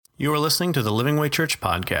You are listening to the Living Way Church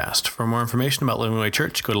podcast. For more information about Living Way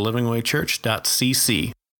Church, go to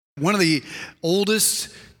livingwaychurch.cc. One of the oldest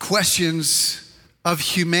questions of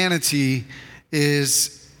humanity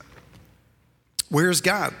is, where's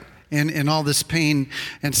God in all this pain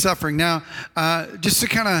and suffering? Now, just to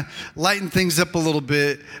kind of lighten things up a little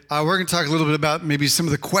bit, we're going to talk a little bit about maybe some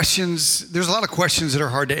of the questions. There's a lot of questions that are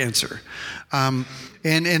hard to answer.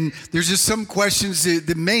 And there's just some questions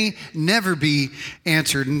that may never be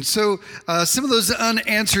answered. And so some of those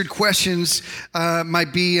unanswered questions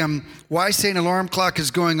might be, why say an alarm clock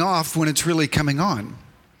is going off when it's really coming on?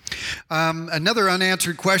 Another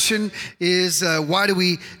unanswered question is,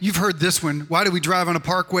 you've heard this one, why do we drive on a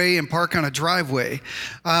parkway and park on a driveway?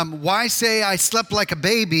 Why say I slept like a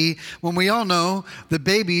baby when we all know that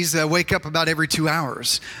babies wake up about every 2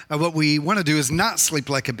 hours? What we want to do is not sleep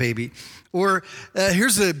like a baby. Or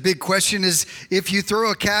here's a big question is, if you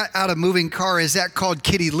throw a cat out of a moving car, is that called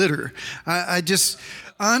kitty litter?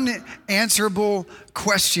 Unanswerable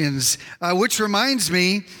questions, which reminds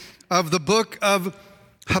me of the book of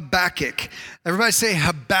Habakkuk. Everybody say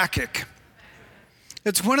Habakkuk.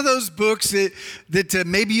 It's one of those books that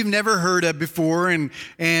maybe you've never heard of before, and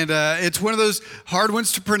it's one of those hard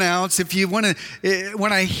ones to pronounce. If you want to,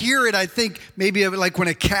 when I hear it, I think maybe of like when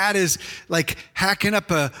a cat is like hacking up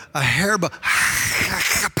a hairball.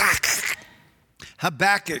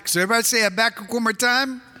 Habakkuk. So everybody say Habakkuk one more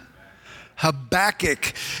time.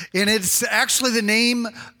 Habakkuk. And it's actually the name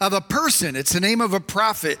of a person. It's the name of a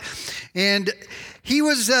prophet. And he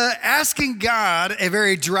was asking God a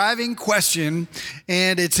very driving question,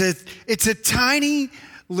 and it's a tiny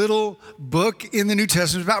little book in the New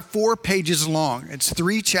Testament, about 4 pages long. It's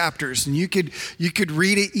 3 chapters, and you could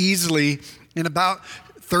read it easily in about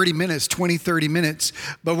 30 minutes.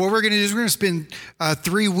 But what we're going to do is we're going to spend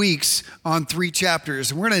 3 weeks on 3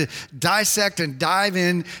 chapters. And we're going to dissect and dive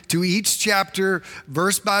into each chapter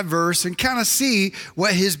verse by verse and kind of see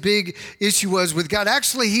what his big issue was with God.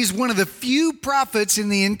 Actually, he's one of the few prophets in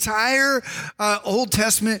the entire Old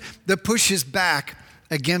Testament that pushes back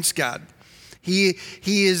against God. He's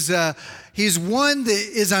one that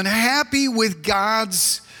is unhappy with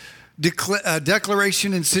God's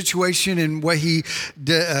declaration and situation and what he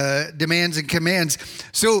demands and commands.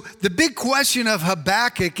 So the big question of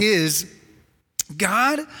Habakkuk is,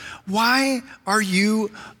 God, why are you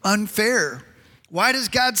unfair? Why does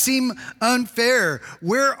God seem unfair?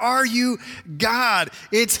 Where are you, God?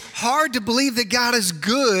 It's hard to believe that God is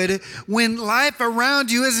good when life around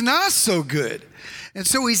you is not so good. And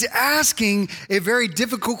so he's asking a very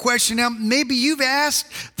difficult question. Now, maybe you've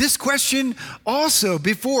asked this question also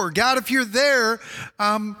before. God, if you're there,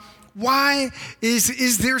 why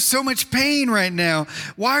is there so much pain right now?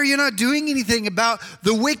 Why are you not doing anything about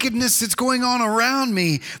the wickedness that's going on around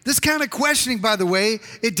me? This kind of questioning, by the way,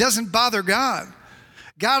 it doesn't bother God.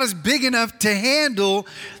 God is big enough to handle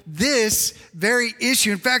this very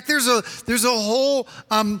issue. In fact, there's a whole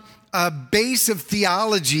base of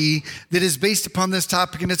theology that is based upon this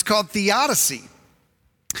topic, and it's called theodicy.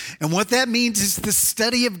 And what that means is the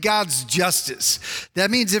study of God's justice. That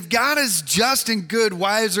means if God is just and good,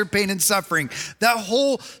 why is there pain and suffering? That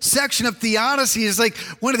whole section of theodicy is like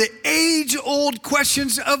one of the age-old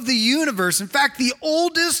questions of the universe. In fact, the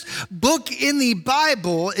oldest book in the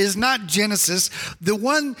Bible is not Genesis. The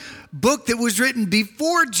one book that was written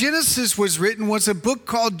before Genesis was written was a book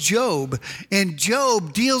called Job. And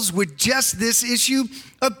Job deals with just this issue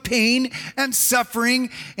of pain and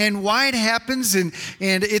suffering and why it happens. And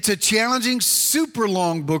it's a challenging, super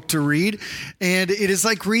long book to read. And it is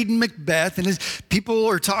like reading Macbeth. And people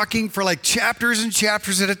are talking for like chapters and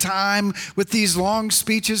chapters at a time with these long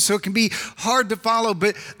speeches. So it can be hard to follow.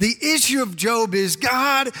 But the issue of Job is,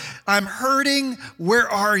 God, I'm hurting. Where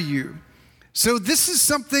are you? So this is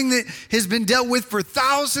something that has been dealt with for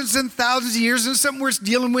thousands and thousands of years, and something we're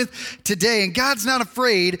dealing with today. And God's not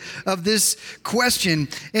afraid of this question.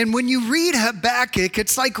 And when you read Habakkuk,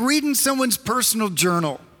 it's like reading someone's personal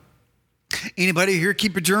journal. Anybody here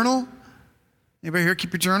keep a journal? Anybody here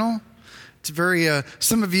keep a journal? It's very,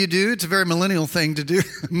 some of you do. It's a very millennial thing to do.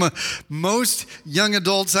 Most young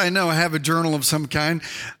adults I know have a journal of some kind,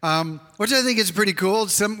 which I think is pretty cool.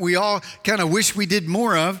 It's something we all kind of wish we did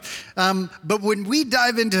more of. But when we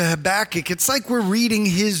dive into Habakkuk, it's like we're reading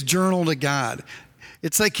his journal to God.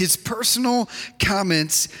 It's like his personal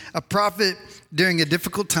comments, a prophet during a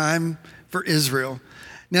difficult time for Israel.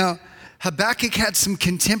 Now, Habakkuk had some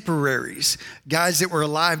contemporaries, guys that were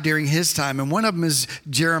alive during his time, and one of them is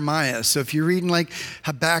Jeremiah. So if you're reading like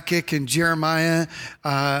Habakkuk and Jeremiah,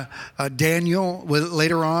 Daniel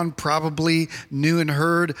later on probably knew and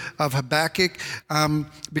heard of Habakkuk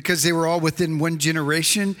because they were all within one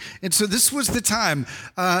generation. And so this was the time.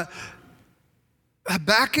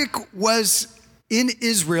 Habakkuk was in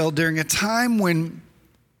Israel during a time when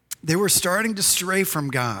they were starting to stray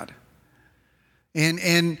from God.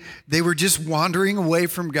 And they were just wandering away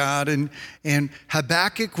from God. And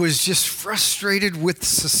Habakkuk was just frustrated with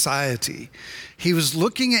society. He was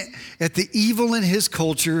looking at the evil in his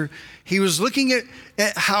culture. He was looking at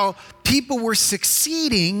how people were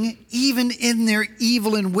succeeding even in their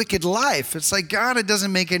evil and wicked life. It's like, God, it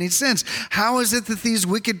doesn't make any sense. How is it that these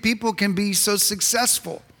wicked people can be so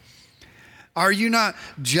successful? Are you not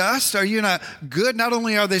just? Are you not good? Not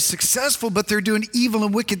only are they successful, but they're doing evil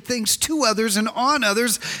and wicked things to others and on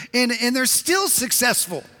others, and they're still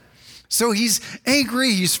successful. So he's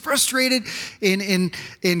angry, he's frustrated,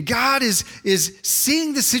 and God is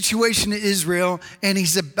seeing the situation in Israel, and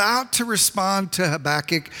he's about to respond to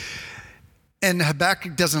Habakkuk, and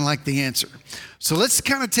Habakkuk doesn't like the answer. So let's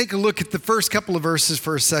kind of take a look at the first couple of verses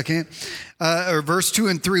for a second, or verse 2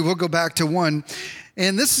 and 3. We'll go back to 1.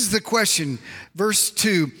 And this is the question, verse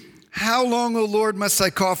 2, how long, O Lord, must I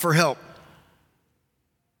call for help?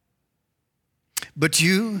 But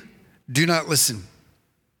you do not listen.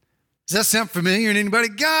 Does that sound familiar to anybody?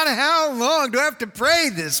 God, how long do I have to pray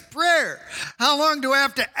this prayer? How long do I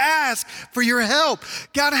have to ask for your help?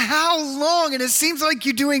 God, how long? And it seems like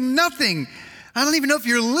you're doing nothing. I don't even know if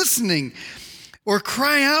you're listening or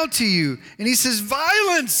cry out to you. And he says,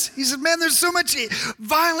 violence. He said, man, there's so much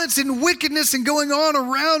violence and wickedness and going on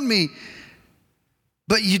around me.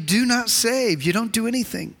 But you do not save. You don't do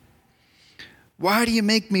anything. Why do you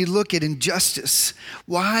make me look at injustice?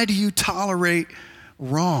 Why do you tolerate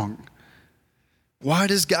wrong? Why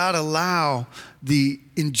does God allow the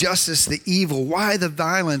injustice, the evil? Why the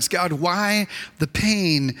violence? God, why the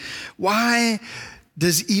pain? Why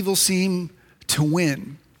does evil seem to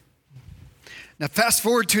win? Now, fast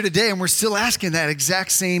forward to today, and we're still asking that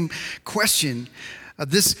exact same question.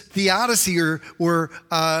 This theodicy or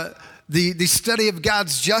the study of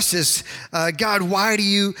God's justice. God, why do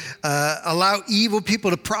you allow evil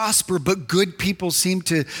people to prosper, but good people seem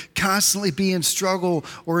to constantly be in struggle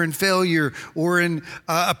or in failure or in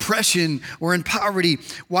oppression or in poverty?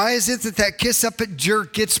 Why is it that kiss up at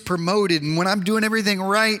jerk gets promoted, and when I'm doing everything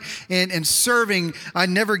right and serving, I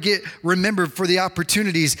never get remembered for the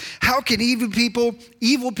opportunities? How can evil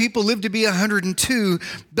people live to be 102,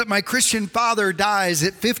 but my Christian father dies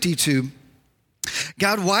at 52?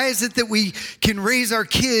 God, why is it that we can raise our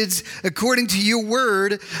kids according to your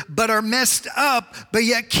word, but are messed up, but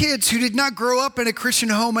yet kids who did not grow up in a Christian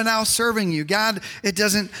home are now serving you? God, it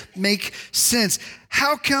doesn't make sense.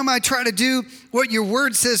 How come I try to do what your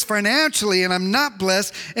word says financially and I'm not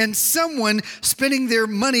blessed, and someone spending their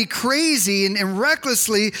money crazy and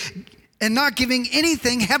recklessly and not giving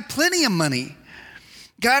anything have plenty of money?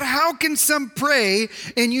 God, how can some pray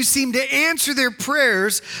and you seem to answer their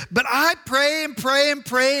prayers, but I pray and pray and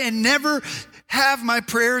pray and never have my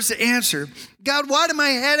prayers answered? God, why do my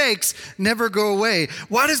headaches never go away?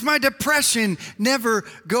 Why does my depression never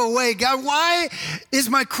go away? God, why is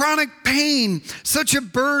my chronic pain such a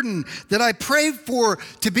burden that I pray for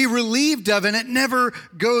to be relieved of and it never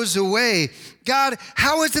goes away? God,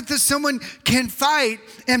 how is it that someone can fight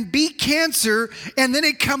and beat cancer and then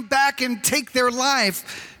it come back and take their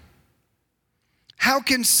life? How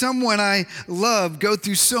can someone I love go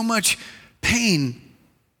through so much pain?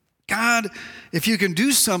 God, if you can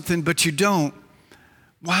do something but you don't,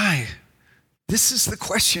 why? This is the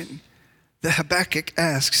question that Habakkuk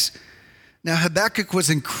asks. Now, Habakkuk was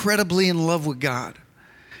incredibly in love with God.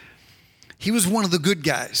 He was one of the good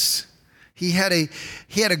guys. He had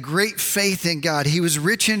a great faith in God. He was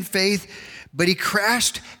rich in faith, but he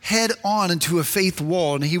crashed head on into a faith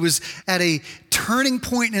wall, and he was at a turning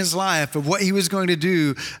point in his life of what he was going to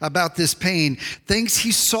do about this pain. Things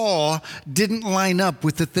he saw didn't line up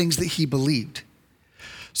with the things that he believed.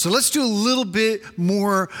 So let's do a little bit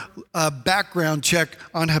more background check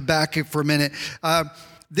on Habakkuk for a minute.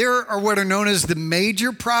 There are what are known as the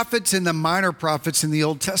major prophets and the minor prophets in the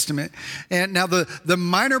Old Testament. And now the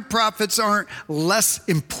minor prophets aren't less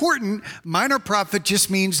important. Minor prophet just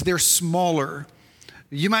means they're smaller.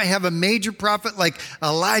 You might have a major prophet like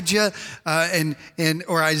Elijah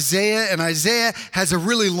or Isaiah, and Isaiah has a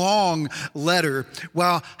really long letter,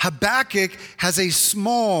 while Habakkuk has a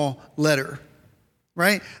small letter.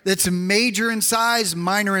 Right? That's major in size,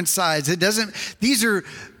 minor in size. These are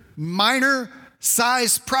minor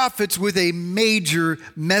sized prophets with a major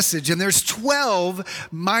message. And there's 12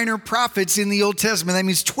 minor prophets in the Old Testament. That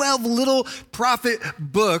means 12 little prophet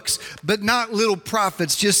books, but not little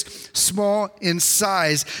prophets, just small in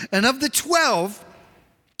size. And of the 12,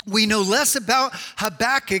 we know less about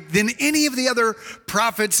Habakkuk than any of the other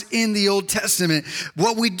prophets in the Old Testament.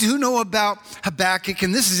 What we do know about Habakkuk,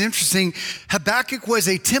 and this is interesting, Habakkuk was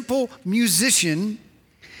a temple musician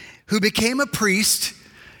who became a priest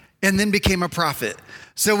and then became a prophet.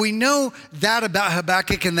 So we know that about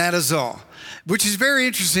Habakkuk, and that is all. Which is very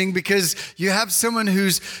interesting because you have someone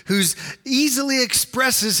who's easily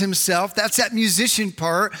expresses himself. That's that musician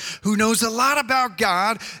part. Who knows a lot about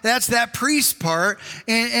God. That's that priest part,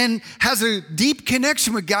 and has a deep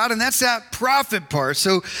connection with God. And that's that prophet part.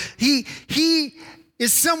 So he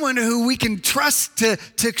is someone who we can trust to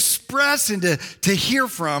express and to hear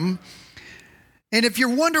from. And if you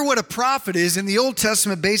wonder what a prophet is, in the Old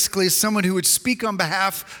Testament, basically is someone who would speak on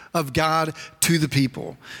behalf of God to the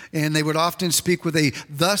people. And they would often speak with a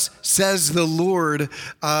 "thus says the Lord"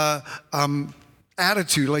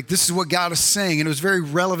 attitude, like this is what God is saying. And it was very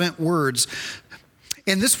relevant words.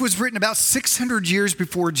 And this was written about 600 years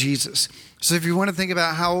before Jesus. So if you want to think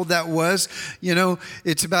about how old that was,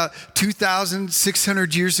 it's about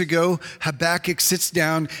 2,600 years ago, Habakkuk sits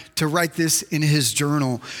down to write this in his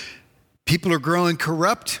journal. People are growing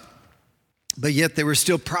corrupt, but yet they were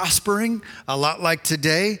still prospering, a lot like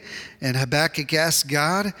today. And Habakkuk asked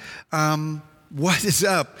God, what is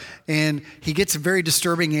up? And he gets a very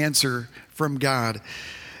disturbing answer from God.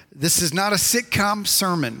 This is not a sitcom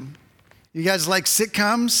sermon. You guys like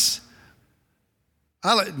sitcoms?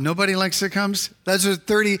 Nobody likes sitcoms? Those are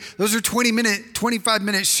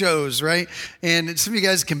 25-minute shows, right? And some of you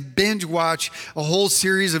guys can binge watch a whole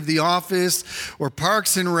series of The Office or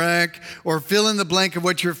Parks and Rec or fill in the blank of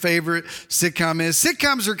what your favorite sitcom is.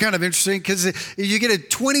 Sitcoms are kind of interesting because you get a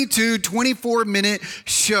 24-minute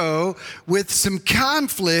show with some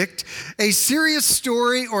conflict, a serious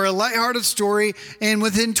story or a lighthearted story, and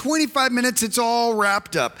within 25 minutes, it's all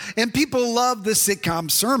wrapped up. And people love the sitcom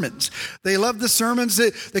sermons. They love the sermons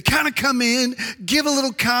that kind of come in, give a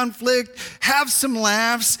little conflict, have some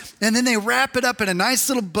laughs, and then they wrap it up in a nice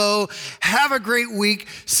little bow. Have a great week.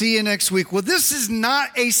 See you next week. Well, this is not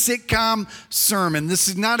a sitcom sermon. This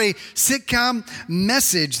is not a sitcom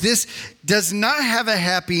message. This does not have a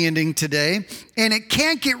happy ending today, and it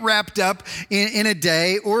can't get wrapped up in a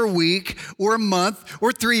day or a week or a month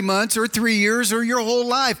or 3 months or 3 years or your whole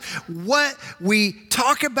life. What we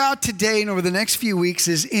talk about today and over the next few weeks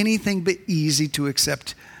is anything but easy to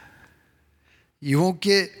accept. You won't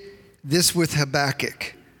get this with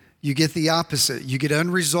Habakkuk. You get the opposite. You get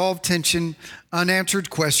unresolved tension,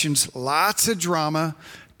 unanswered questions, lots of drama,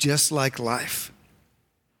 just like life.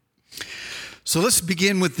 So let's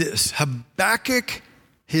begin with this. Habakkuk,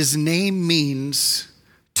 his name means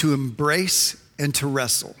to embrace and to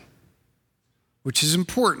wrestle, which is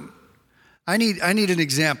important. I need an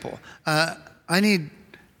example. I need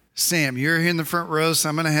Sam. You're here in the front row, so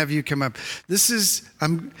I'm going to have you come up.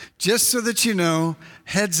 I'm just so that you know,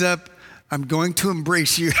 heads up, I'm going to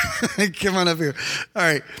embrace you. Come on up here. All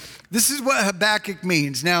right. This is what Habakkuk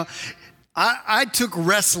means. Now, I took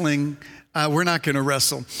wrestling. We're not going to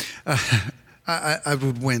wrestle. I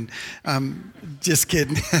would win. Just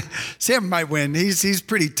kidding. Sam might win. He's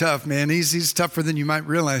pretty tough, man. He's tougher than you might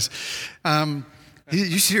realize.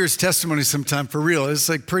 You should hear his testimony sometime, for real. It's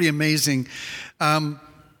like pretty amazing.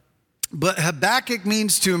 But Habakkuk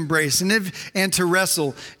means to embrace and to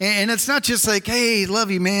wrestle. And it's not just like, hey,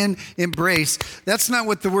 love you, man, embrace. That's not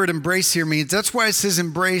what the word embrace here means. That's why it says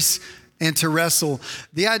embrace and to wrestle.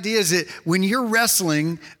 The idea is that when you're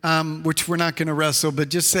wrestling, which we're not going to wrestle, but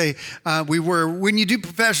just say when you do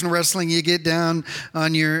professional wrestling, you get down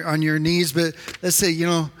on your knees. But let's say,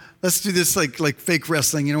 let's do this like fake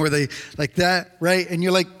wrestling, where they like that, right? And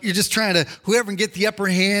you're just trying to, whoever can get the upper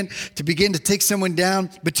hand to begin to take someone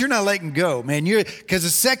down, but you're not letting go, man. Because the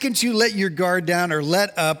second you let your guard down or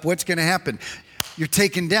let up, what's going to happen? You're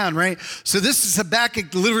taken down, right? So this is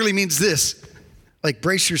Habakkuk literally means this, like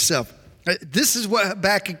brace yourself. This is what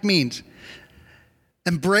Habakkuk means.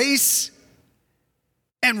 Embrace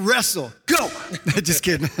and wrestle. Go. Just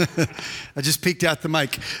kidding. I just peeked out the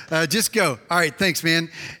mic. Just go. All right. Thanks, man.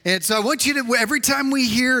 And so I want you to, every time we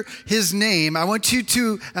hear his name, I want you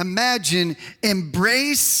to imagine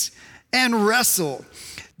embrace and wrestle.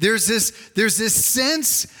 There's this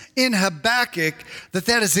sense in Habakkuk that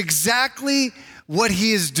is exactly what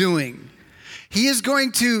he is doing. He is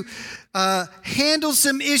going to handle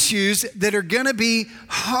some issues that are going to be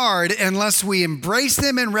hard unless we embrace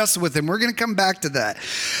them and wrestle with them. We're going to come back to that.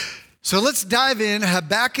 So let's dive in.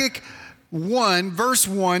 Habakkuk 1, verse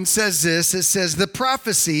 1 says this. It says, the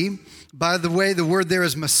prophecy, by the way, the word there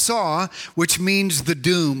is masah, which means the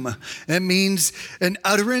doom. It means an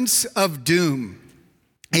utterance of doom.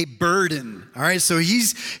 A burden. All right. So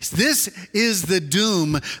this is the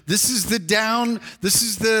doom. This is the down. This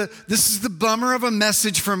is the bummer of a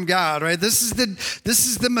message from God, right? This is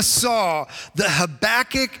the Masah, the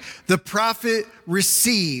Habakkuk, the prophet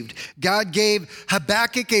received. God gave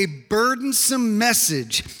Habakkuk a burdensome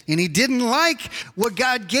message, and he didn't like what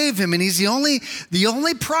God gave him. And he's the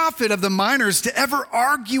only prophet of the minors to ever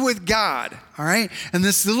argue with God. All right. And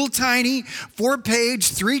this little tiny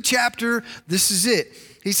 4-page, 3-chapter, this is it.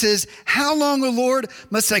 He says, how long, O Lord,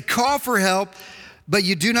 must I call for help, but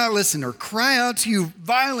you do not listen, or cry out to you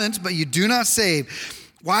violence, but you do not save?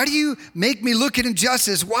 Why do you make me look at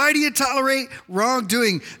injustice? Why do you tolerate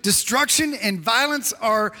wrongdoing? Destruction and violence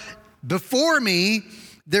are before me.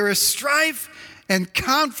 There is strife and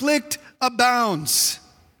conflict abounds.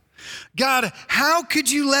 God, how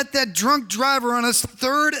could you let that drunk driver on his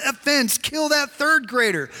 3rd offense kill that 3rd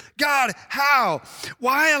grader? God, how?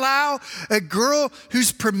 Why allow a girl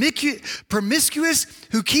who's promiscuous,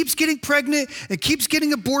 who keeps getting pregnant and keeps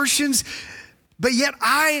getting abortions, but yet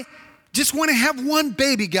I just want to have one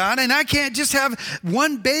baby, God, and I can't just have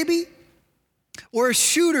one baby? Or a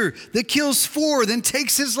shooter that kills 4, then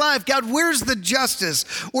takes his life. God, where's the justice?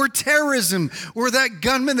 Or terrorism, or that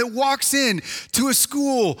gunman that walks in to a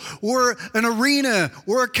school, or an arena,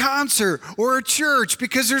 or a concert, or a church,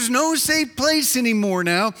 because there's no safe place anymore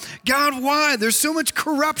now. God, why? There's so much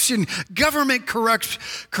corruption, government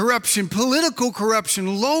corruption, political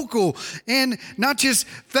corruption, local, and not just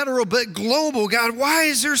federal, but global. God, why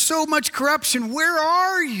is there so much corruption? Where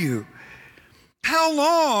are you? How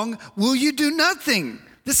long will you do nothing?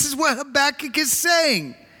 This is what Habakkuk is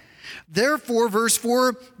saying. Therefore, verse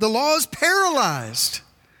 4, the law is paralyzed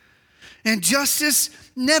and justice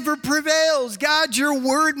never prevails. God, your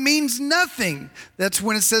word means nothing. That's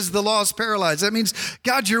when it says the law is paralyzed. That means,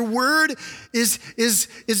 God, your word is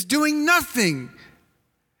doing nothing.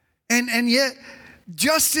 And yet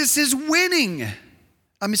justice is winning.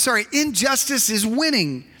 Injustice is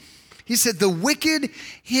winning. He said, the wicked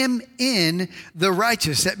hem in the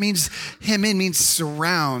righteous. That means hem in means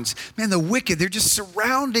surrounds. Man, the wicked, they're just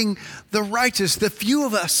surrounding the righteous, the few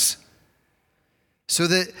of us. So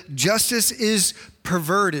that justice is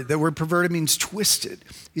perverted. The word perverted means twisted.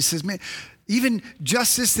 He says, man, even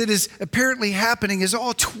justice that is apparently happening is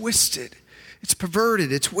all twisted. It's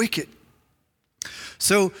perverted. It's wicked.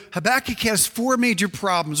 So Habakkuk has 4 major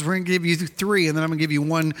problems. We're going to give you 3, and then I'm going to give you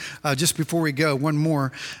one just before we go, one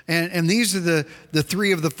more. And these are the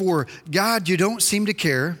 3 of the 4. God, you don't seem to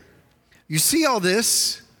care. You see all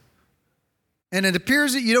this, and it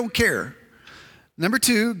appears that you don't care. Number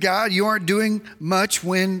 2, God, you aren't doing much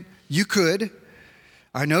when you could.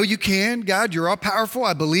 I know you can. God, you're all powerful.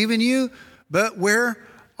 I believe in you, but where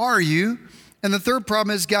are you? And the 3rd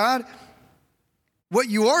problem is, God, what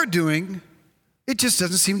you are doing, it just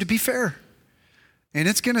doesn't seem to be fair. And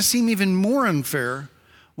it's going to seem even more unfair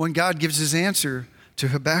when God gives his answer to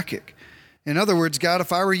Habakkuk. In other words, God,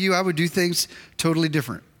 if I were you, I would do things totally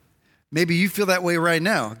different. Maybe you feel that way right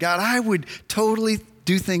now. God, I would totally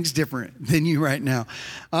do things different than you right now.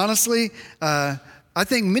 Honestly, I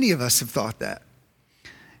think many of us have thought that.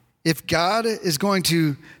 If God is going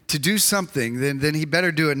to do something, then he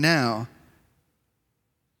better do it now.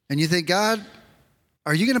 And you think, God,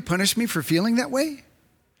 are you going to punish me for feeling that way?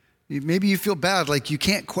 Maybe you feel bad, like you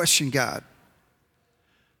can't question God.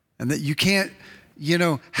 And that you can't,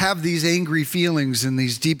 have these angry feelings and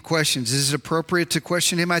these deep questions. Is it appropriate to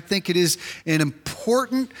question him? I think it is an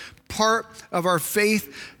important part of our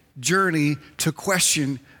faith journey to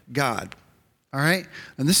question God. All right?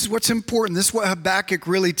 And this is what's important. This is what Habakkuk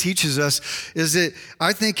really teaches us, is that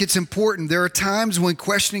I think it's important. There are times when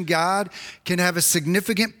questioning God can have a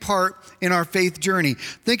significant part in our faith journey.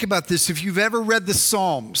 Think about this. If you've ever read the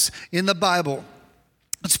Psalms in the Bible,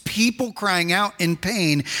 it's people crying out in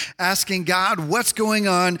pain, asking God, what's going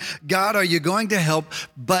on? God, are you going to help?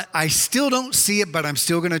 But I still don't see it, but I'm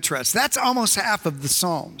still going to trust. That's almost half of the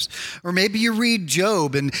Psalms. Or maybe you read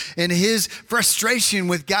Job and his frustration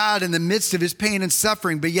with God in the midst of his pain and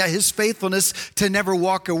suffering, but yet his faithfulness to never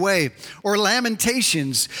walk away. Or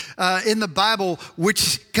Lamentations in the Bible,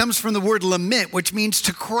 which comes from the word lament, which means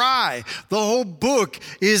to cry. The whole book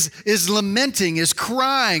is lamenting, is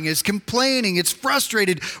crying, is complaining, it's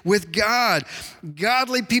frustrated with God.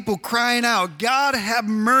 Godly people crying out, God, have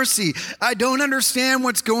mercy. I don't understand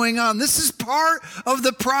what's going on. This is part of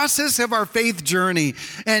the process of our faith journey.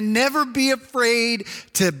 And never be afraid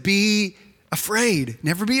to be afraid.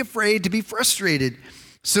 Never be afraid to be frustrated.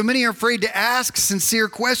 So many are afraid to ask sincere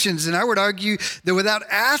questions, and I would argue that without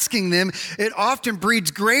asking them, it often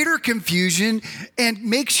breeds greater confusion and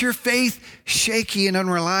makes your faith shaky and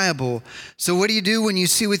unreliable. So what do you do when you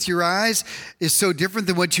see with your eyes is so different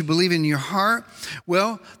than what you believe in your heart?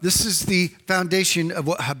 Well, this is the foundation of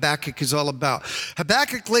what Habakkuk is all about.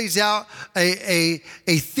 Habakkuk lays out a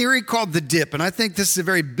theory called the dip, and I think this is a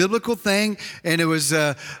very biblical thing, and it was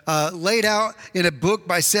laid out in a book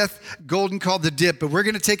by Seth Golden called The Dip, but we're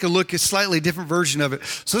going to take a look at a slightly different version of it.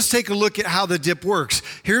 So let's take a look at how the dip works.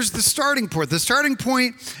 Here's the starting point. The starting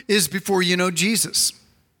point is before you know Jesus.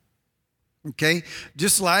 Okay?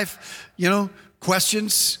 Just life,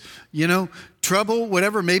 questions, trouble,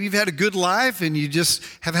 whatever. Maybe you've had a good life and you just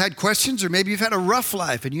have had questions, or maybe you've had a rough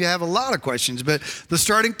life and you have a lot of questions. But the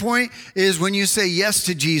starting point is when you say yes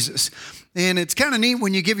to Jesus. And it's kind of neat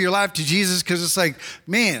when you give your life to Jesus, because it's like,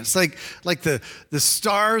 man, it's like the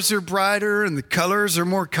stars are brighter and the colors are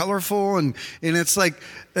more colorful, and it's like,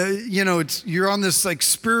 you're on this like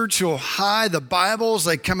spiritual high. The Bible's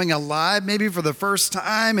like coming alive maybe for the first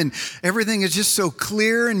time, and everything is just so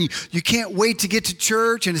clear, and you can't wait to get to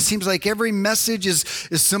church, and it seems like every message is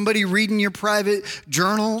somebody reading your private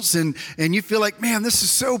journals, and you feel like, man, this is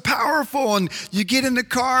so powerful, and you get in the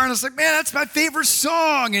car and it's like, man, that's my favorite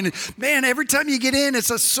song, and man, every time you get in,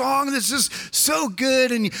 it's a song that's just so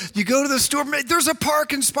good, and you go to the store, man, there's a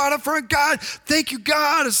parking spot up front, God, thank you,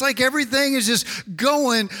 God. It's like everything is just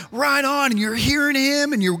going right on, and you're hearing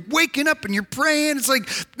him, and you're waking up and you're praying. It's like,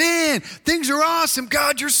 man, things are awesome.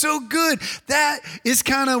 God, you're so good. That is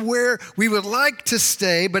kind of where we would like to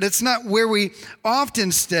stay, but it's not where we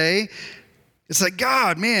often stay. It's like,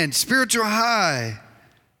 God, man, spiritual high.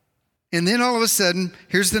 And then all of a sudden,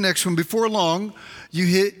 here's the next one. Before long, you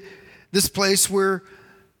hit this place where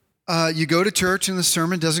you go to church and the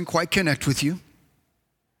sermon doesn't quite connect with you.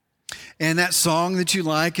 And that song that you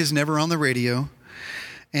like is never on the radio.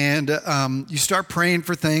 And you start praying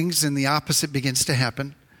for things, and the opposite begins to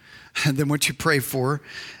happen than what you pray for.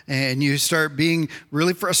 And you start being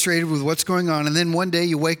really frustrated with what's going on. And then one day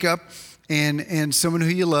you wake up, and someone who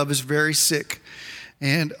you love is very sick,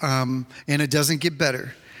 and it doesn't get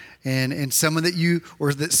better. And someone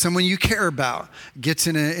someone you care about gets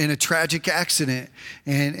in a tragic accident,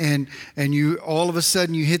 and you all of a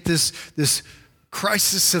sudden you hit this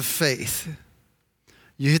crisis of faith.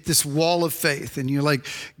 You hit this wall of faith, and you're like,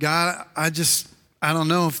 God, I don't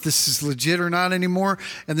know if this is legit or not anymore.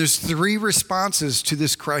 And there's 3 responses to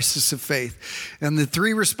this crisis of faith. And the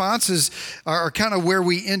 3 responses are kind of where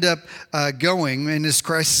we end up going in this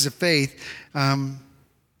crisis of faith.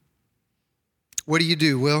 What do you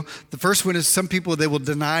do? Well, the first one is some people, they will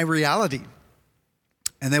deny reality,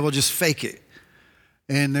 and they will just fake it.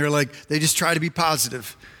 And they just try to be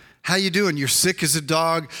positive. How you doing? You're sick as a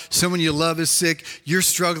dog. Someone you love is sick. You're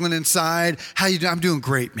struggling inside. How you doing? I'm doing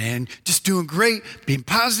great, man. Just doing great. Being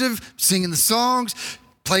positive, singing the songs,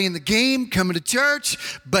 playing the game, coming to church,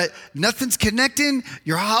 but nothing's connecting.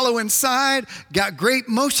 You're hollow inside, got great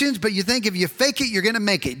motions, but you think if you fake it, you're going to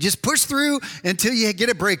make it. Just push through until you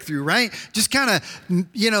get a breakthrough, right? Just kind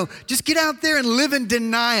of, just get out there and live in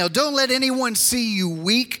denial. Don't let anyone see you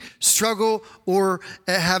weak, struggle, or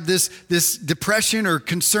have this depression or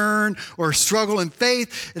concern or struggle in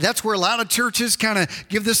faith. That's where a lot of churches kind of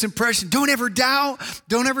give this impression. Don't ever doubt.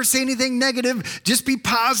 Don't ever say anything negative. Just be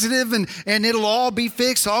positive, and it'll all be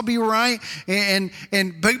fixed. I'll be right.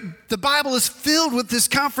 But the Bible is filled with this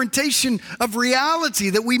confrontation of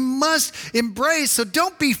reality that we must embrace. So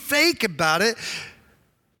don't be fake about it.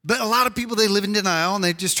 But a lot of people, they live in denial, and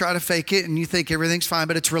they just try to fake it, and you think everything's fine,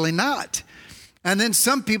 but it's really not. And then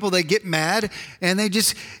some people, they get mad and they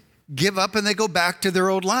just give up and they go back to their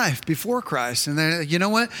old life before Christ. And then, you know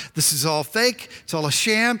what? This is all fake. It's all a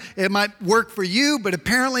sham. It might work for you, but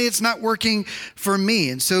apparently it's not working for me.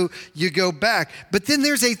 And so you go back. But then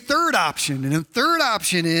there's a third option. And the third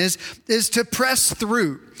option is to press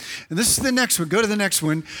through. And this is the next one. Go to the next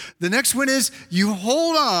one. The next one is you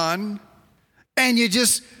hold on and you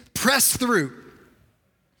just press through.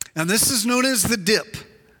 And this is known as the dip.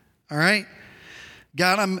 All right?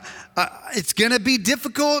 God, it's going to be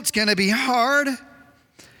difficult. It's going to be hard.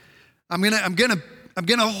 I'm going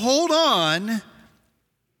to hold on,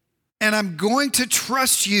 and I'm going to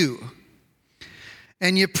trust you.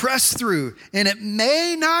 And you press through, and it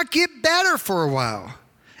may not get better for a while.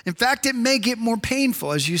 In fact, it may get more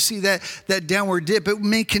painful as you see that downward dip. It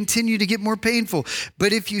may continue to get more painful.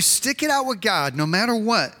 But if you stick it out with God, no matter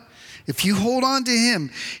what, if you hold on to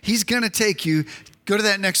him, he's going to take you. Go to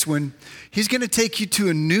that next one. He's going to take you to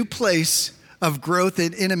a new place of growth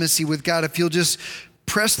and intimacy with God if you'll just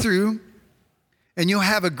press through And you'll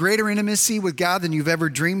have a greater intimacy with God than you've ever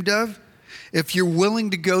dreamed of if you're willing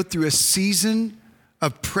to go through a season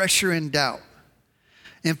of pressure and doubt.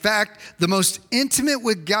 In fact, the most intimate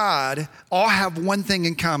with God all have one thing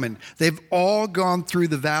in common. They've all gone through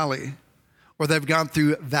the valley, or they've gone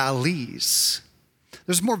through valleys.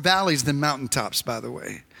 There's more valleys than mountaintops, by the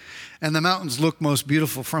way. And the mountains look most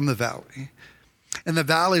beautiful from the valley. And the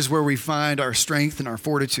valley is where we find our strength and our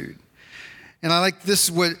fortitude. And I like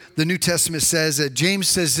this, what the New Testament says. James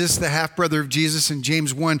says this, the half-brother of Jesus, in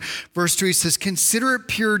James 1, verse 2, he says, "Consider it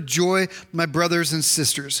pure joy, my brothers and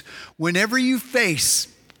sisters, whenever you face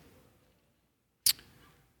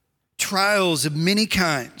trials of many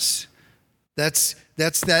kinds." That's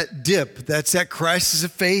that dip. That's that crisis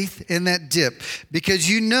of faith in that dip. Because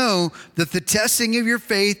you know that the testing of your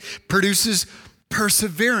faith produces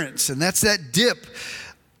perseverance. And that's that dip.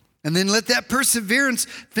 And then let that perseverance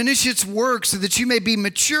finish its work so that you may be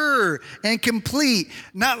mature and complete,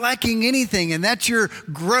 not lacking anything. And that's your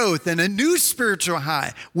growth and a new spiritual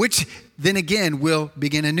high, which then again will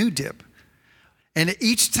begin a new dip. And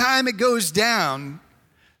each time it goes down,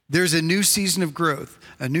 there's a new season of growth,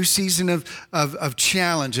 a new season of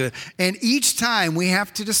challenge. And each time we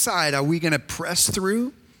have to decide, are we going to press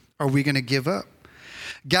through or are we going to give up?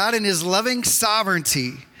 God in his loving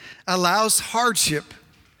sovereignty allows hardship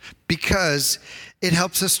because it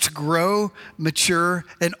helps us to grow, mature,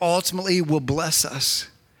 and ultimately will bless us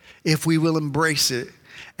if we will embrace it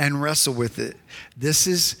and wrestle with it. This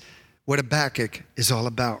is what Habakkuk is all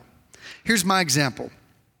about. Here's my example.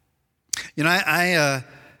 You know,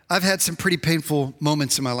 I've had some pretty painful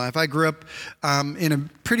moments in my life. I grew up in a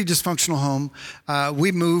pretty dysfunctional home.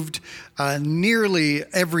 We moved nearly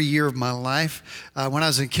every year of my life. When I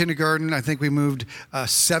was in kindergarten, I think we moved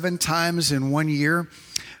 7 times in 1 year.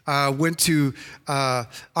 Went to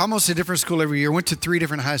almost a different school every year. Went to 3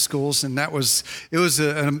 different high schools, and it was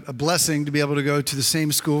a blessing to be able to go to the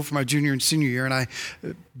same school for my junior and senior year. And I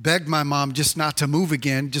begged my mom just not to move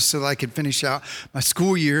again, just so that I could finish out my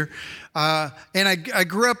school year. And I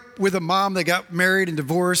grew up with a mom that got married and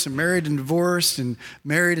divorced, and married and divorced, and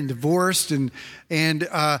married and divorced, and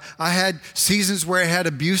I had seasons where I had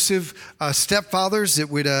abusive stepfathers that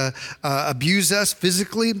would abuse us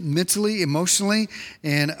physically, mentally, emotionally,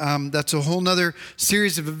 and that's a whole nother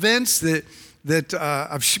series of events that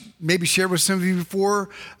I've maybe shared with some of you before.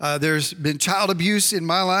 There's been child abuse in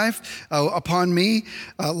my life upon me,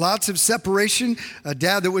 lots of separation, a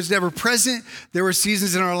dad that was never present. There were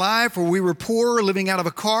seasons in our life where we were poor, living out of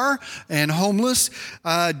a car, and homeless,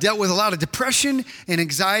 dealt with a lot of depression and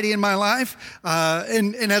anxiety in my life.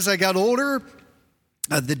 And as I got older,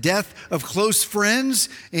 the death of close friends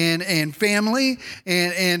and family,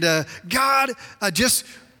 and God just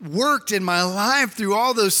worked in my life through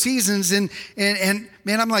all those seasons, and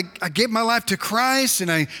man, I'm like, I gave my life to Christ,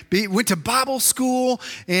 and I went to Bible school,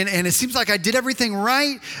 and it seems like I did everything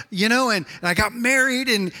right, you know, and I got married,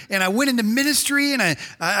 and I went into ministry, and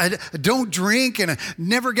I don't drink, and I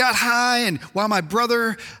never got high, and while my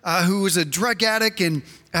brother, who was a drug addict, and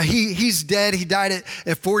he's dead, he died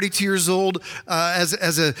at 42 years old,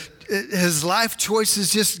 his life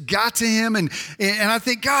choices just got to him, and I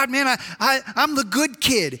think, God, man, I'm the good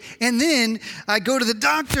kid. And then I go to the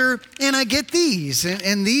doctor and I get these,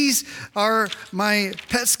 and these are my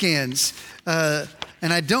PET scans, and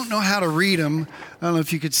I don't know how to read them. I don't know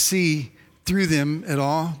if you could see through them at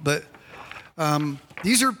all, but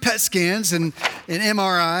these are PET scans and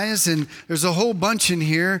MRIs, and there's a whole bunch in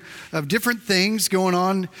here of different things going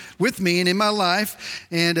on with me and in my life,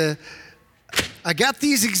 and I got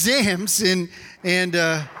these exams, and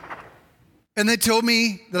they told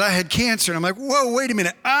me that I had cancer. And I'm like, whoa, wait a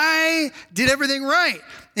minute. I did everything right.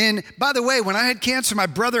 And by the way, when I had cancer, my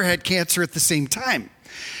brother had cancer at the same time.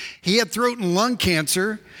 He had throat and lung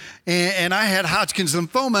cancer, and I had Hodgkin's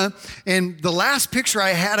lymphoma. And the last picture I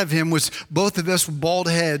had of him was both of us with bald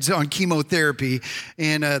heads on chemotherapy.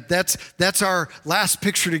 And that's our last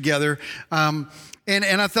picture together.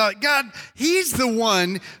 And I thought, God, he's the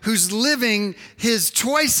one who's living his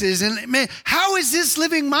choices. And man, how is this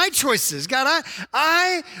living my choices? God,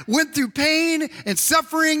 I went through pain and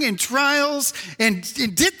suffering and trials and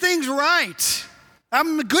did things right.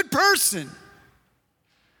 I'm a good person.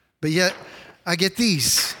 But yet I get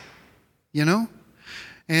these, you know?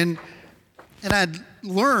 And I'd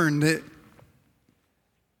learned that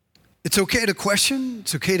it's okay to question.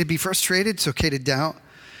 It's okay to be frustrated. It's okay to doubt.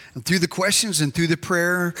 And through the questions and through the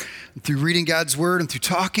prayer and through reading God's word and through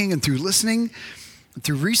talking and through listening and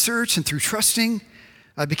through research and through trusting,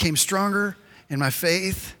 I became stronger in my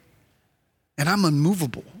faith, and I'm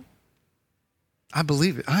unmovable. I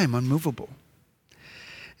believe it. I am unmovable.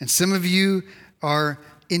 And some of you are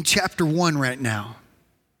in chapter 1 right now,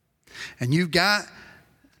 and you've got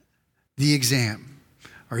the exam,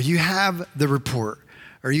 or you have the report,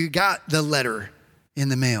 or you got the letter in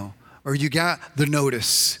the mail, or you got the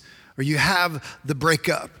notice, or you have the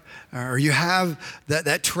breakup, or you have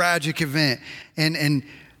that tragic event, and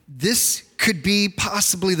this could be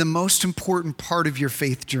possibly the most important part of your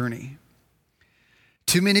faith journey.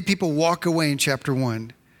 Too many people walk away in chapter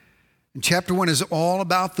 1. And chapter 1 is all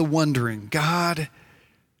about the wondering. God,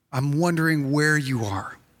 I'm wondering where you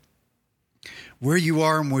are. Where you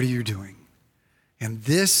are and what are you doing? And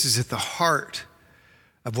this is at the heart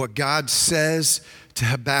of what God says to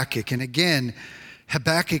Habakkuk. And again,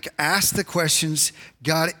 Habakkuk asked the questions,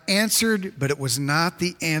 God answered, but it was not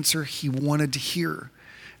the answer he wanted to hear.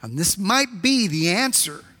 And this might be the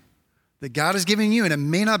answer that God is giving you, and it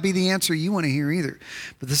may not be the answer you want to hear either.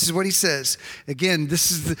 But this is what he says. Again,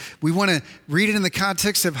 we want to read it in the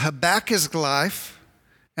context of Habakkuk's life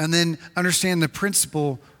and then understand the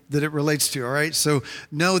principle that it relates to, all right? So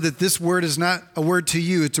know that this word is not a word to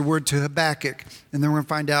you, it's a word to Habakkuk. And then we're going to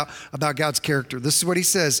find out about God's character. This is what he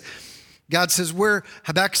says.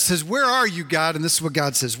 Habakkuk says, where are you, God? And this is what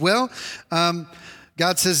God says. Well,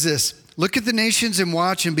 God says this, look at the nations and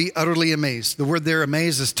watch and be utterly amazed. The word there,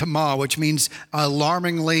 amazed, is tamah, which means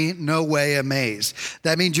alarmingly, no way, amazed.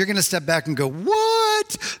 That means you're going to step back and go,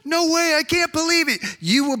 what? No way, I can't believe it.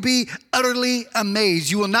 You will be utterly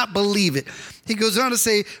amazed. You will not believe it. He goes on to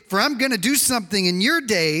say, for I'm going to do something in your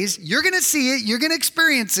days. You're going to see it. You're going to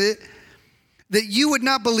experience it that you would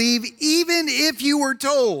not believe even if you were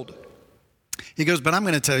told. He goes, but I'm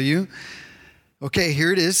going to tell you, okay,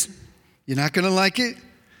 here it is. You're not going to like it.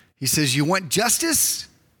 He says, you want justice?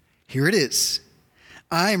 Here it is.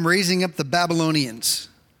 I am raising up the Babylonians.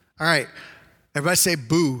 All right, everybody say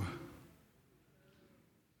boo.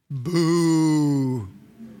 Boo.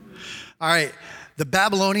 All right, the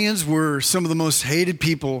Babylonians were some of the most hated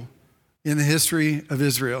people in the history of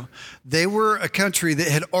Israel. They were a country that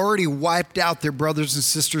had already wiped out their brothers and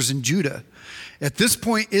sisters in Judah. At this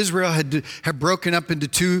point, Israel had broken up into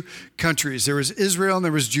two countries. There was Israel and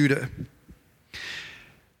there was Judah.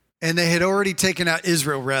 And they had already taken out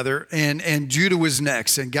Israel, rather, and Judah was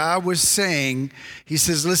next. And God was saying, he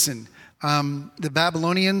says, listen, the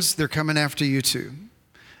Babylonians, they're coming after you too.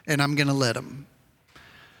 And I'm going to let them.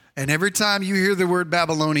 And every time you hear the word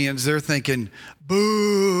Babylonians, they're thinking,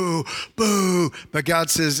 boo, boo. But God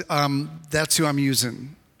says, that's who I'm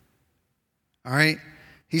using. All right?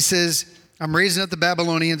 He says, I'm raising up the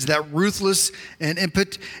Babylonians, that ruthless and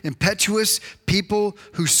impetuous people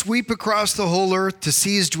who sweep across the whole earth to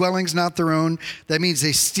seize dwellings not their own. That means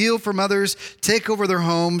they steal from others, take over their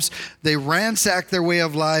homes, they ransack their way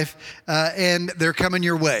of life, and they're coming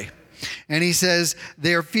your way. And he says,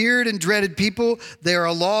 they are feared and dreaded people. They are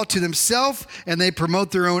a law to themselves, and they promote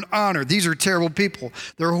their own honor. These are terrible people.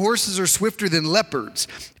 Their horses are swifter than leopards,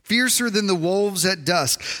 fiercer than the wolves at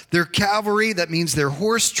dusk. Their cavalry, that means their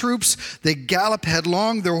horse troops, they gallop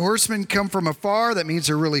headlong. Their horsemen come from afar. That means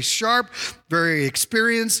they're really sharp, very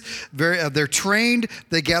experienced, they're trained.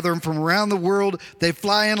 They gather them from around the world. They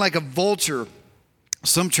fly in like a vulture.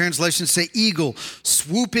 Some translations say eagle,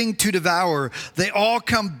 swooping to devour. They all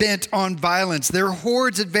come bent on violence. Their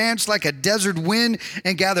hordes advance like a desert wind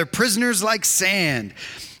and gather prisoners like sand.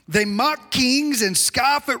 They mock kings and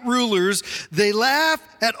scoff at rulers. They laugh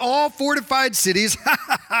at all fortified cities.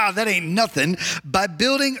 That ain't nothing. By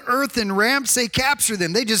building earthen ramps, they capture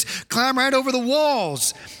them. They just climb right over the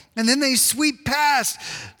walls. And then they sweep past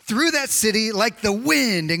through that city like the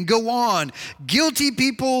wind and go on. Guilty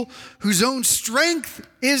people whose own strength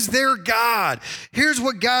is their God. Here's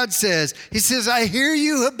what God says. He says, I hear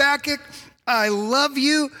you, Habakkuk. I love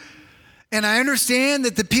you. And I understand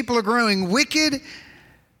that the people are growing wicked.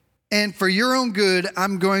 And for your own good,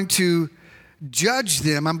 I'm going to judge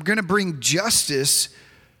them. I'm going to bring justice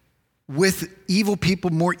with evil people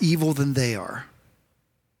more evil than they are.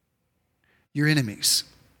 Your enemies.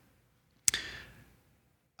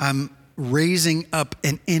 I'm raising up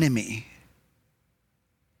an enemy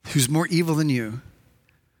who's more evil than you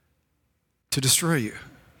to destroy you.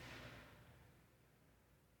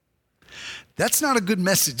 That's not a good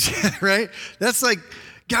message, right? That's like,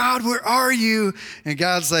 God, where are you? And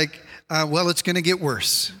God's like, well, it's going to get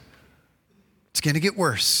worse. It's going to get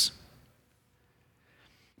worse.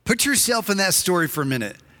 Put yourself in that story for a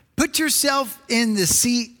minute. Put Put yourself in the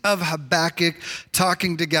seat of Habakkuk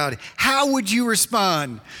talking to God. How would you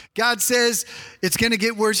respond? God says it's going to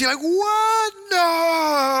get worse. You're like, what?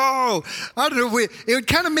 No. I don't know. It would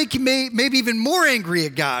kind of make you maybe even more angry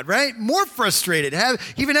at God, right? More frustrated.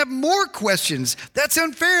 Even have more questions. That's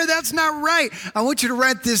unfair. That's not right. I want you to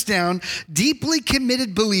write this down. Deeply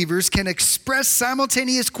committed believers can express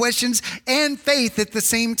simultaneous questions and faith at the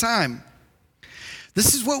same time.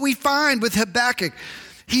 This is what we find with Habakkuk.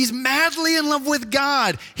 He's madly in love with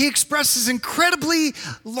God. He expresses incredibly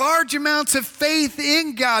large amounts of faith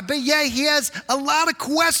in God, but yet he has a lot of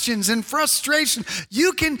questions and frustration.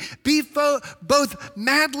 You can be both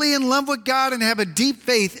madly in love with God and have a deep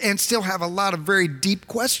faith and still have a lot of very deep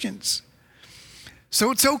questions. So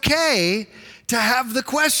it's okay to have the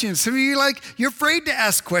questions. Some of you you're afraid to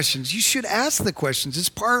ask questions. You should ask the questions. It's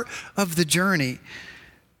part of the journey.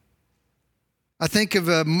 I think of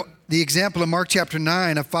the example of Mark chapter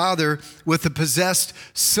 9, a father with a possessed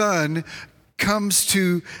son comes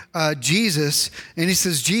to Jesus and he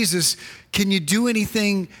says, Jesus, can you do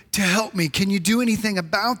anything to help me? Can you do anything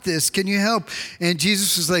about this? Can you help? And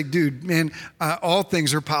Jesus was like, dude, man, all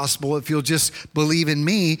things are possible if you'll just believe in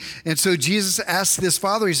me. And so Jesus asks this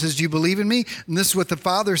father, he says, do you believe in me? And this is what the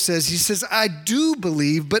father says. He says, I do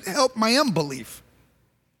believe, but help my unbelief.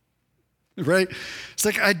 Right? It's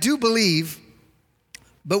like, I do believe,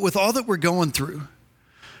 but with all that we're going through,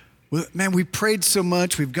 man, we prayed so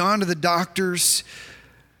much. We've gone to the doctors.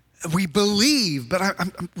 We believe, but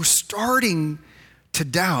we're starting to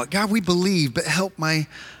doubt. God, we believe, but help my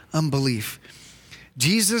unbelief.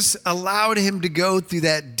 Jesus allowed him to go through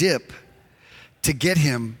that dip to get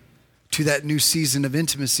him to that new season of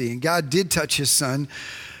intimacy. And God did touch his son.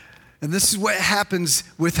 And this is what happens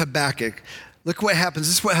with Habakkuk. Look what happens.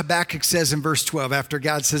 This is what Habakkuk says in verse 12. After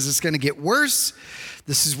God says it's going to get worse,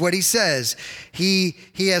 this is what he says. He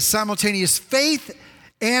has simultaneous faith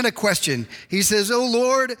and a question. He says, oh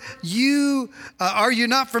Lord, are you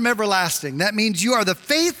not from everlasting? That means you are the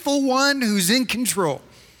faithful one who's in control.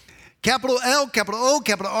 Capital L, capital O,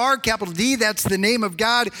 capital R, capital D, that's the name of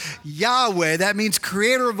God, Yahweh. That means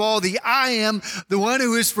creator of all, the I am, the one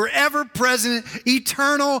who is forever present,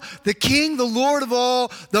 eternal, the King, the Lord of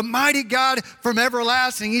all, the mighty God from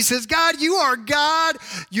everlasting. He says, God, you are God,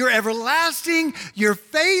 you're everlasting, you're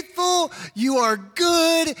faithful, you are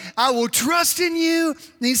good, I will trust in you.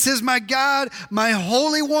 And he says, my God, my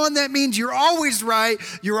Holy One, that means you're always right,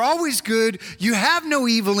 you're always good, you have no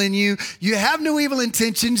evil in you, you have no evil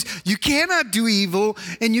intentions, you cannot do evil,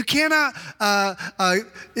 and you cannot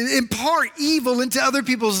impart evil into other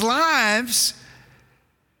people's lives.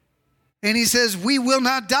 And he says, we will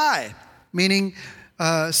not die, meaning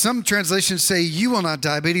some translations say you will not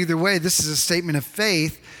die, but either way, this is a statement of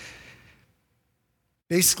faith.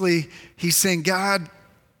 Basically, he's saying, God,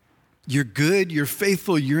 you're good, you're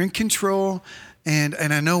faithful, you're in control, and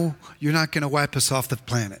I know you're not going to wipe us off the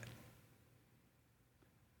planet.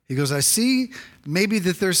 He goes, I see maybe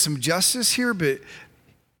that there's some justice here, but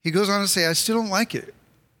he goes on to say, I still don't like it.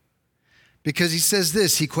 Because he says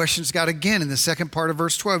this, he questions God again in the second part of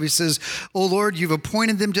verse 12. He says, oh Lord, you've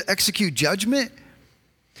appointed them to execute judgment.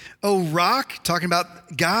 Oh rock, talking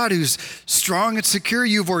about God who's strong and secure,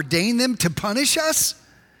 you've ordained them to punish us.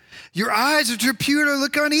 Your eyes are to pure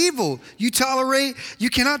look on evil. You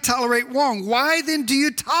cannot tolerate wrong. Why then do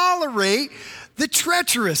you tolerate the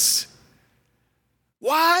treacherous?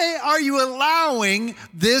 Why are you allowing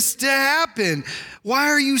this to happen? Why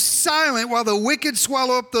are you silent while the wicked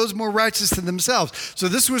swallow up those more righteous than themselves? So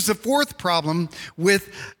this was the fourth problem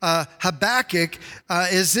with Habakkuk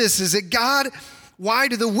is that God, why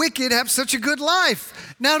do the wicked have such a good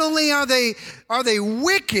life? Not only are they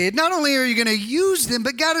wicked, not only are you going to use them,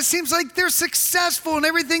 but God, it seems like they're successful and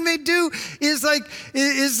everything they do is like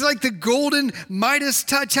the golden Midas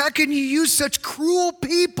touch. How can you use such cruel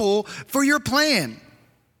people for your plan?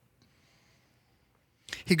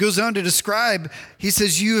 He goes on to describe, he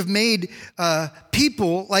says, you have made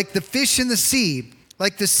people like the fish in the sea,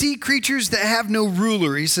 like the sea creatures that have no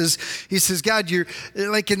ruler. He says, God, you're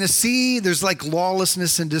like in the sea, there's like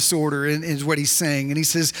lawlessness and disorder is what he's saying. And he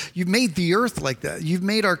says, you've made the earth like that. You've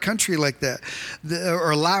made our country like that,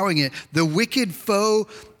 or allowing it. The wicked foe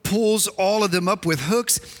pulls all of them up with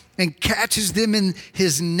hooks and catches them in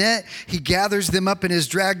his net. He gathers them up in his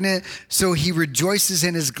dragnet, so he rejoices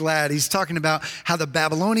and is glad. He's talking about how the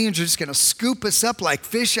Babylonians are just going to scoop us up like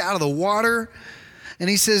fish out of the water. And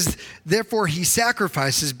he says, therefore he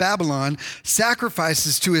sacrifices, Babylon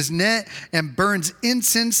sacrifices to his net and burns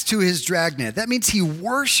incense to his dragnet. That means he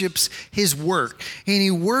worships his work, and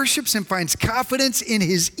he worships and finds confidence in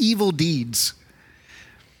his evil deeds.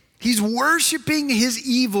 He's worshiping his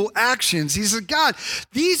evil actions. He said, God,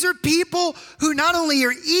 these are people who not only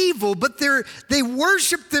are evil, but they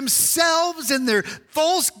worship themselves and their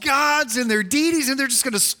false gods and their deities, and they're just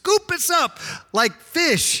going to scoop us up like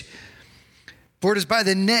fish. For it is by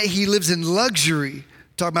the net he lives in luxury,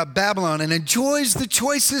 talking about Babylon, and enjoys the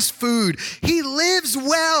choicest food. He lives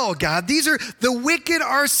well, God. The wicked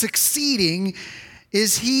are succeeding.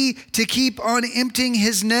 Is he to keep on emptying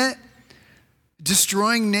his net?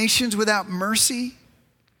 Destroying nations without mercy?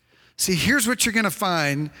 See, here's what you're going to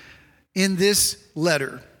find in this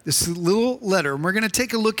letter, this little letter. And we're going to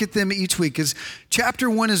take a look at them each week, because chapter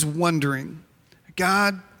 1 is wondering,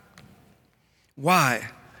 God, why?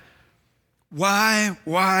 Why?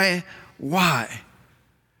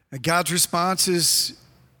 And God's response is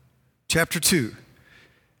chapter 2.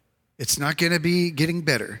 It's not going to be getting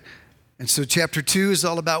better. And so chapter 2 is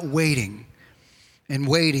all about waiting. And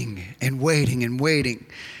waiting and waiting and waiting.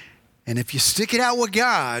 And if you stick it out with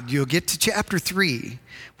God, you'll get to chapter 3,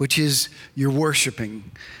 which is you're worshiping.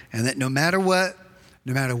 And that no matter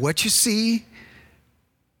what you see,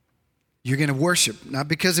 you're going to worship. Not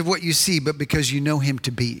because of what you see, but because you know him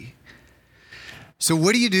to be. So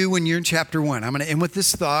what do you do when you're in chapter 1? I'm going to end with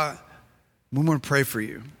this thought. We want to pray for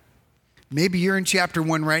you. Maybe you're in chapter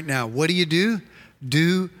 1 right now. What do?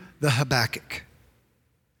 Do the Habakkuk.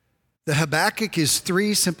 The Habakkuk is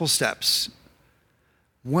 3 simple steps.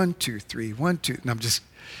 1, 2, 3, 1, 2. No,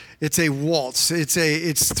 it's a waltz.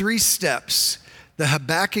 It's 3 steps. The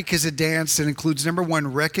Habakkuk is a dance that includes, number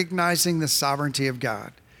 1, recognizing the sovereignty of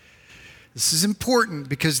God. This is important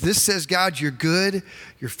because this says, God, you're good,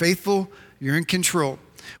 you're faithful, you're in control.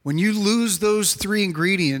 When you lose those 3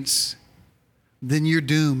 ingredients, then you're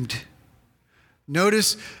doomed.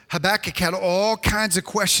 Notice Habakkuk had all kinds of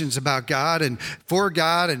questions about God and for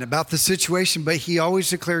God and about the situation, but he always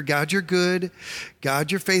declared, God, you're good.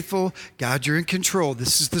 God, you're faithful. God, you're in control.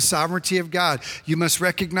 This is the sovereignty of God. You must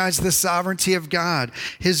recognize the sovereignty of God,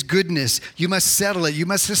 his goodness. You must settle it. You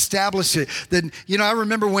must establish it. Then, I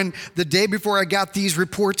remember when the day before I got these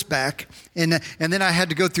reports back, and then I had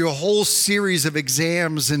to go through a whole series of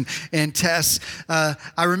exams and tests. I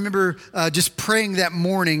remember just praying that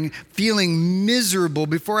morning, feeling miserable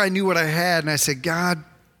before I knew what I had. And I said, God,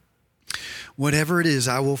 whatever it is,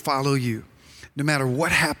 I will follow you. No matter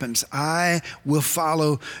what happens, I will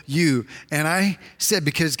follow you. And I said,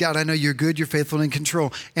 because God, I know you're good, you're faithful and in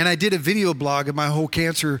control. And I did a video blog of my whole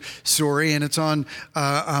cancer story, and it's on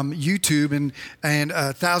YouTube, and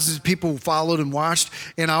thousands of people followed and watched.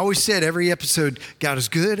 And I always said every episode, God is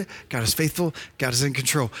good, God is faithful, God is in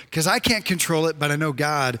control. Because I can't control it, but I know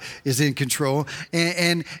God is in control.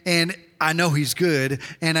 And I know he's good,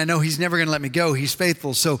 and I know he's never going to let me go. He's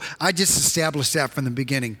faithful. So I just established that from the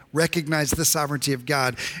beginning. Recognize the sovereignty of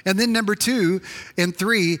God. And then number 2 and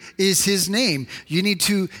 3 is his name. You need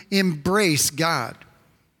to embrace God.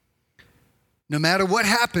 No matter what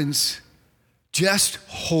happens, just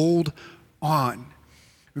hold on.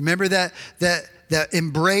 Remember that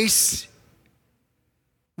embrace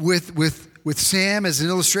with Sam as an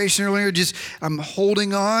illustration earlier? Just I'm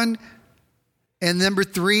holding on. And number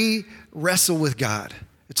 3, wrestle with God.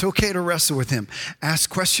 It's okay to wrestle with him. Ask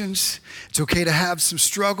questions. It's okay to have some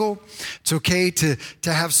struggle. It's okay to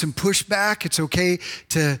have some pushback. It's okay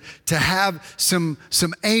to have some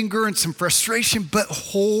anger and some frustration, but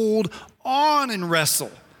hold on and wrestle.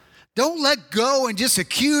 Don't let go and just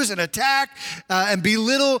accuse and attack and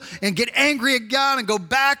belittle and get angry at God and go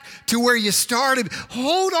back to where you started.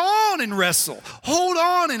 Hold on and wrestle. Hold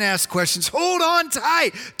on and ask questions. Hold on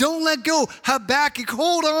tight. Don't let go. Habakkuk,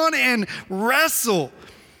 hold on and wrestle.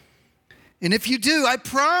 And if you do, I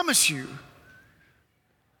promise you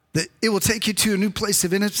that it will take you to a new place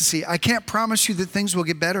of intimacy. I can't promise you that things will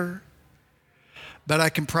get better, but I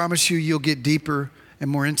can promise you you'll get deeper and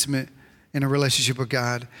more intimate in a relationship with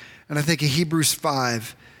God. And I think of Hebrews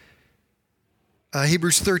 5.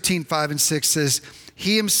 Hebrews 13, 5 and 6 says,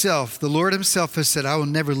 he himself, the Lord himself has said, I will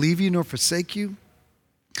never leave you nor forsake you.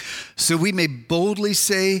 So we may boldly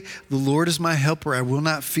say, the Lord is my helper. I will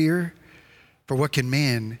not fear. For what can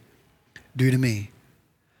man do to me?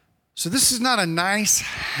 So this is not a nice,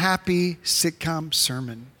 happy sitcom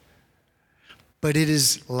sermon, but it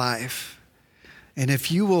is life. And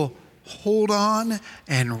if you will hold on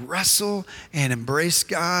and wrestle and embrace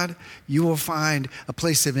God, you will find a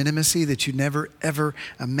place of intimacy that you never, ever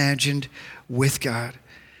imagined with God.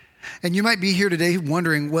 And you might be here today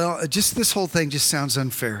wondering, well, just this whole thing just sounds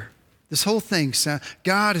unfair. This whole thing,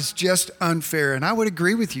 God is just unfair. And I would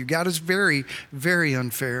agree with you. God is very, very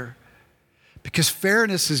unfair, because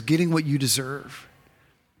fairness is getting what you deserve.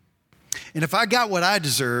 And if I got what I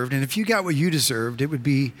deserved, and if you got what you deserved, it would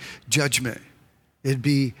be judgment. It'd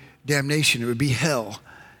be damnation. It would be hell.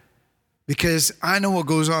 Because I know what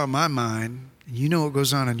goes on in my mind, and you know what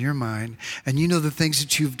goes on in your mind, and you know the things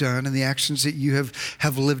that you've done and the actions that you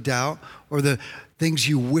have lived out, or the things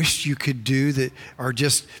you wished you could do that are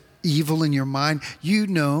just evil in your mind. You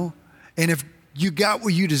know, and if you got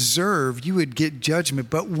what you deserve, you would get judgment,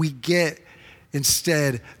 but we get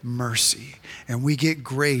instead mercy, and we get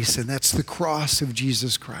grace, and that's the cross of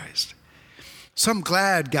Jesus Christ. So I'm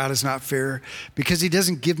glad God is not fair, because he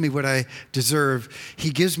doesn't give me what I deserve. He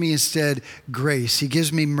gives me instead grace. He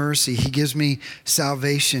gives me mercy. He gives me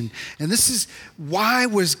salvation. And this is why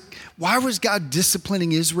was God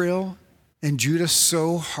disciplining Israel and Judah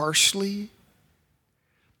so harshly?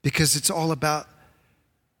 Because it's all about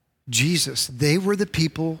Jesus. They were the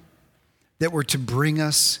people that were to bring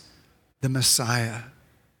us the Messiah.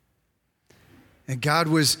 And God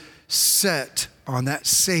was set on that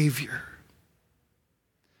Savior.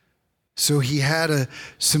 So he had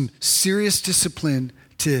some serious discipline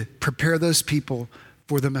to prepare those people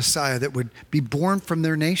for the Messiah that would be born from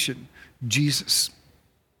their nation, Jesus,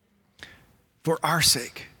 for our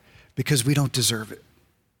sake, because we don't deserve it.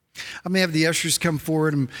 I'm going to have the ushers come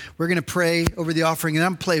forward, and we're going to pray over the offering, and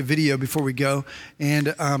I'm going to play a video before we go.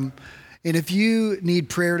 And if you need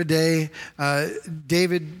prayer today,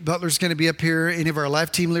 David Butler's going to be up here. Any of our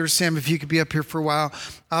life team leaders, Sam, if you could be up here for a while,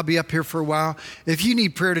 I'll be up here for a while. If you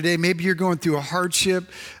need prayer today, maybe you're going through a hardship.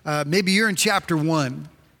 Maybe you're in chapter 1,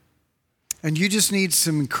 and you just need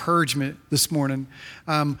some encouragement this morning.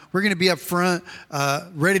 We're going to be up front,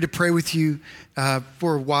 ready to pray with you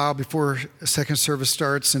for a while before a second service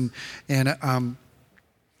starts. And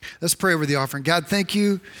let's pray over the offering. God, thank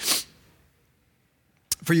you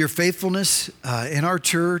for your faithfulness in our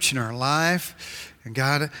church, in our life. And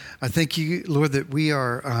God, I thank you, Lord, that we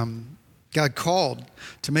are, God, called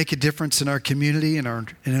to make a difference in our community and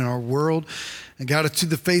in our world. And God, it's through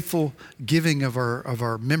the faithful giving of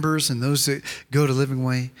our members and those that go to Living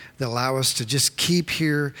Way that allow us to just keep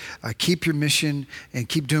here, keep your mission, and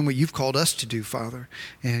keep doing what you've called us to do, Father.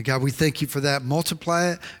 And God, we thank you for that.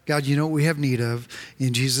 Multiply it. God, you know what we have need of.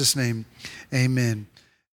 In Jesus' name, amen.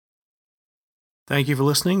 Thank you for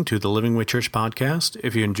listening to the Living Way Church podcast.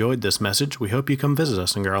 If you enjoyed this message, we hope you come visit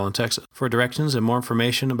us in Garland, Texas. For directions and more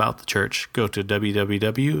information about the church, go to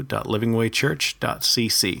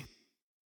www.livingwaychurch.cc.